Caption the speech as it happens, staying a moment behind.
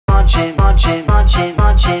munching, munching, munching,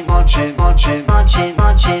 munching, munching, munching, munching,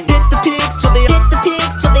 munching. Hit the pigs till they hit the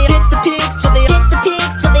pigs till they hit the pigs till they hit the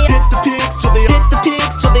pigs till they hit the pigs till they hit the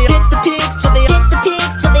pigs till they hit the pigs till they hit the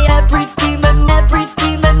pigs till they every demon, every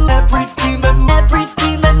demon, every demon, every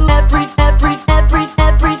demon, every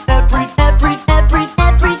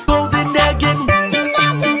golden naggin,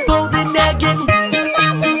 golden naggin,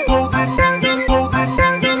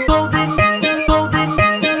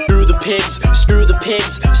 screw the pigs, screw the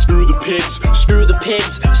pigs, screw the pigs, screw the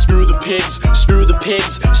pigs, screw the pigs, screw the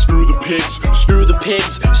pigs, screw the pigs, screw the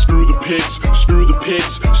pigs, screw the pigs, screw the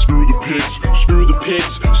pigs, screw the pigs, screw the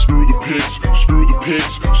pigs, screw the pigs, screw the pigs, screw the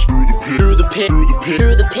pigs, screw the pig,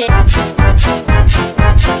 screw the pig,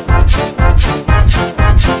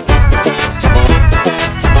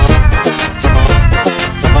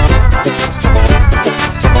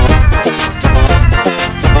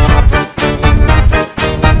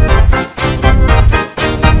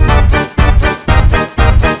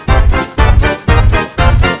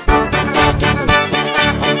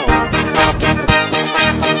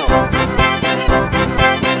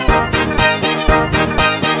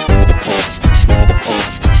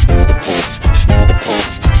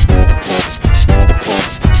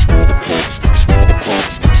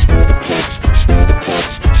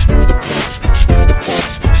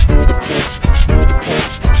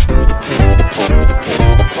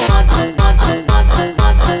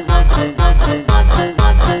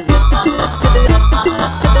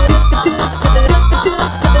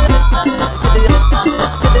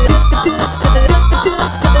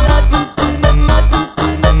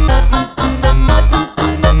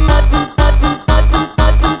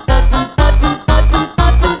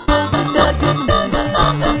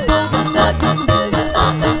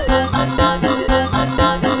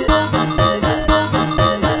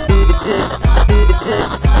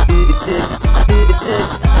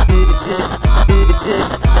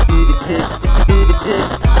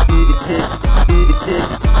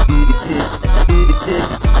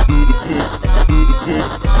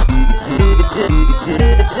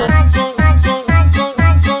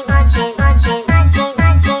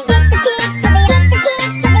 munching, munching, munching,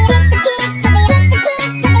 munching, munching, munching, munching,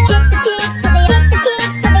 munching. Hit the pigs till they hit the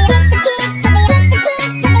pigs till they hit the pigs till they hit the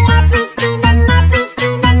pigs till they hit the pigs till they hit the pigs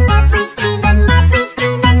till they hit the pigs till they hit the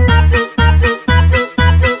pigs till they every demon, every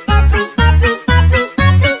demon, every demon, every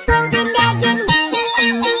demon, every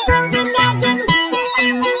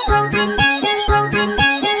golden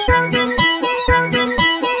naggin, golden naggin,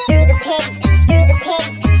 screw the pigs, screw the pigs,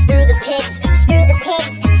 screw the pigs, screw the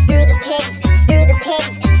pigs, screw the pigs, screw the pigs,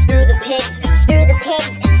 screw the pigs,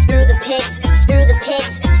 screw the pigs, screw the pigs, screw the pigs, screw the pigs, screw the pigs,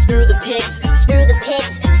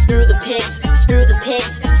 screw the pigs, screw the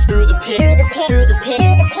pigs, screw the pigs, screw the pig, screw the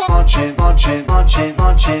pig, munching, munching, munching,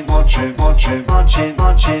 munching, munching, munching, munching,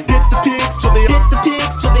 munching. Hit the pigs till they hit the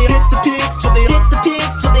pigs till they hit the pigs till they hit the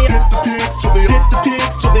pigs till they hit the pigs till they hit the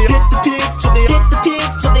pigs till they hit the pigs till they hit the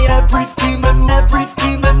pigs till they every demon, every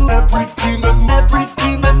demon, every demon, every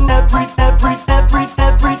demon, every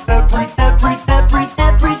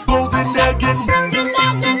golden naggin, golden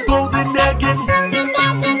naggin, golden naggin,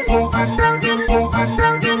 golden naggin, golden, golden,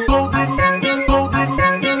 golden, golden.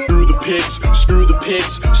 Screw the pigs, screw the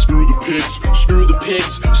pigs, screw the pigs, screw the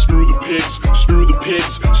pigs, screw the pigs, screw the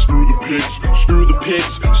pigs, screw the pigs, screw the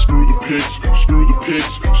pigs, screw the pigs, screw the pigs,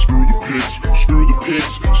 screw the pigs,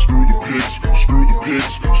 screw the pigs, screw the pigs, screw the pig,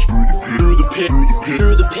 screw the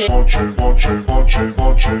pig,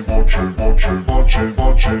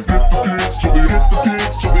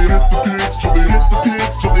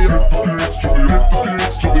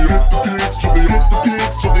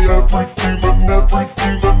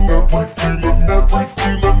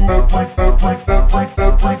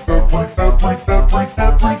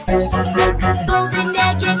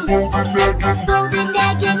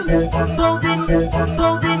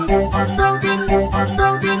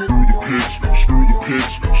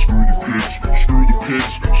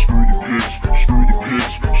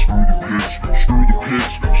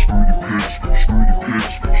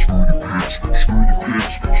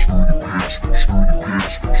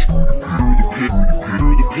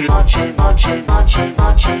 munching, munching, munching,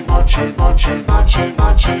 munching, munching, munching, munching,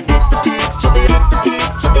 munching. Hit the pigs till they hit the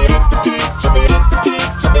pigs till they hit the pigs till they hit the pigs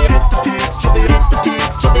till they hit the pigs till they hit the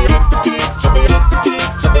pigs till they hit the pigs till they hit the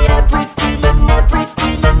pigs till they every demon, every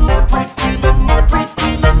demon, every demon, every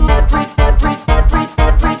demon, every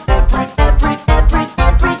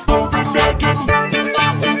golden naggin, golden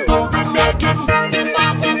naggin, golden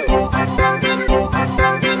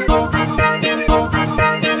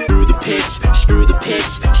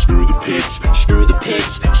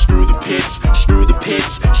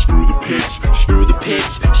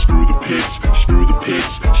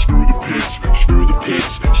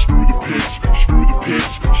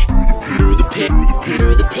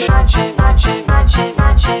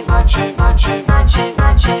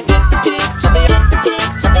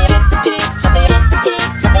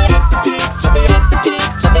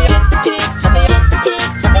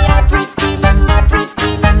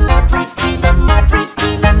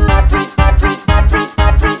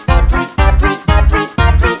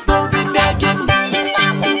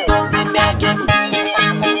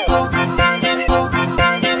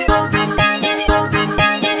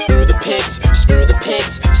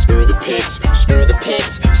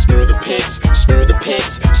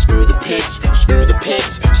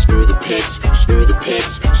screw the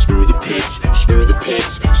pigs, screw the pigs, screw the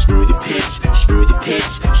pigs, screw the pigs, screw the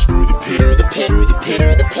pigs, screw the pig, the pig, the pig,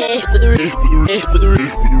 the pig, with the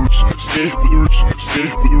roots, stay with the roots, stay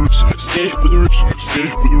with the roots, stay with the roots, stay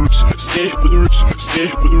with the roots, stay with the roots, stay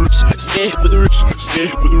with the roots, stay with the roots,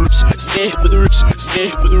 stay with the roots, stay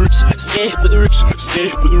with the roots, stay with the roots, stay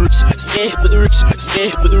with the roots, stay with the roots, stay with the roots, stay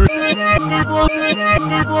with the roots.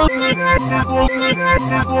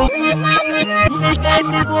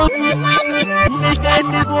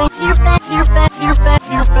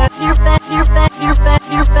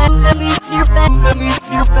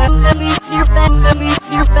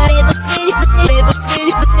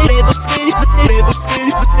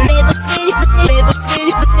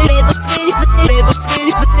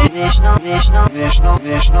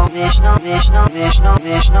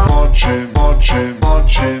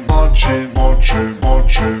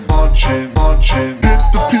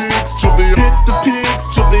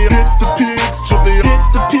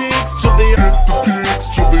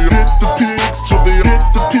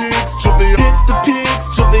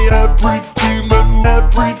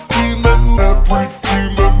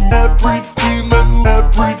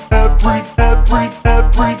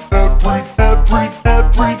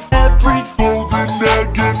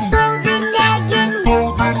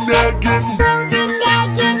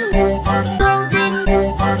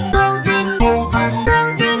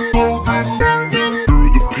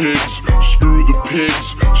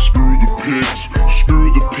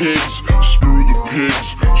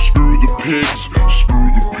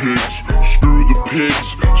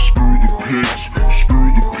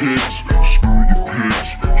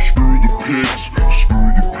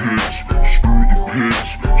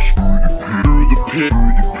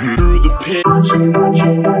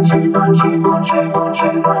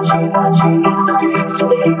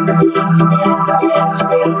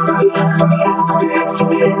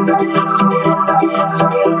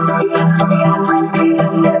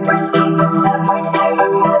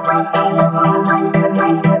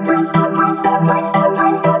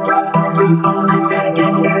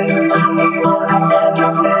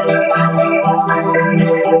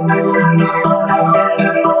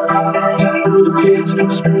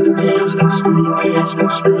 Screw the pigs, screw the pigs,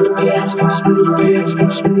 screw the pigs, screw the pigs, screw the pigs,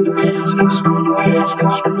 screw the pigs, screw the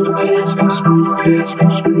pigs, screw the pigs, screw the pigs,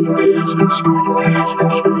 screw the pigs, screw the pigs,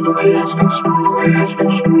 screw the pigs, screw the pigs,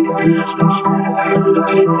 screw the pig, screw the pig, screw the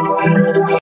pigs.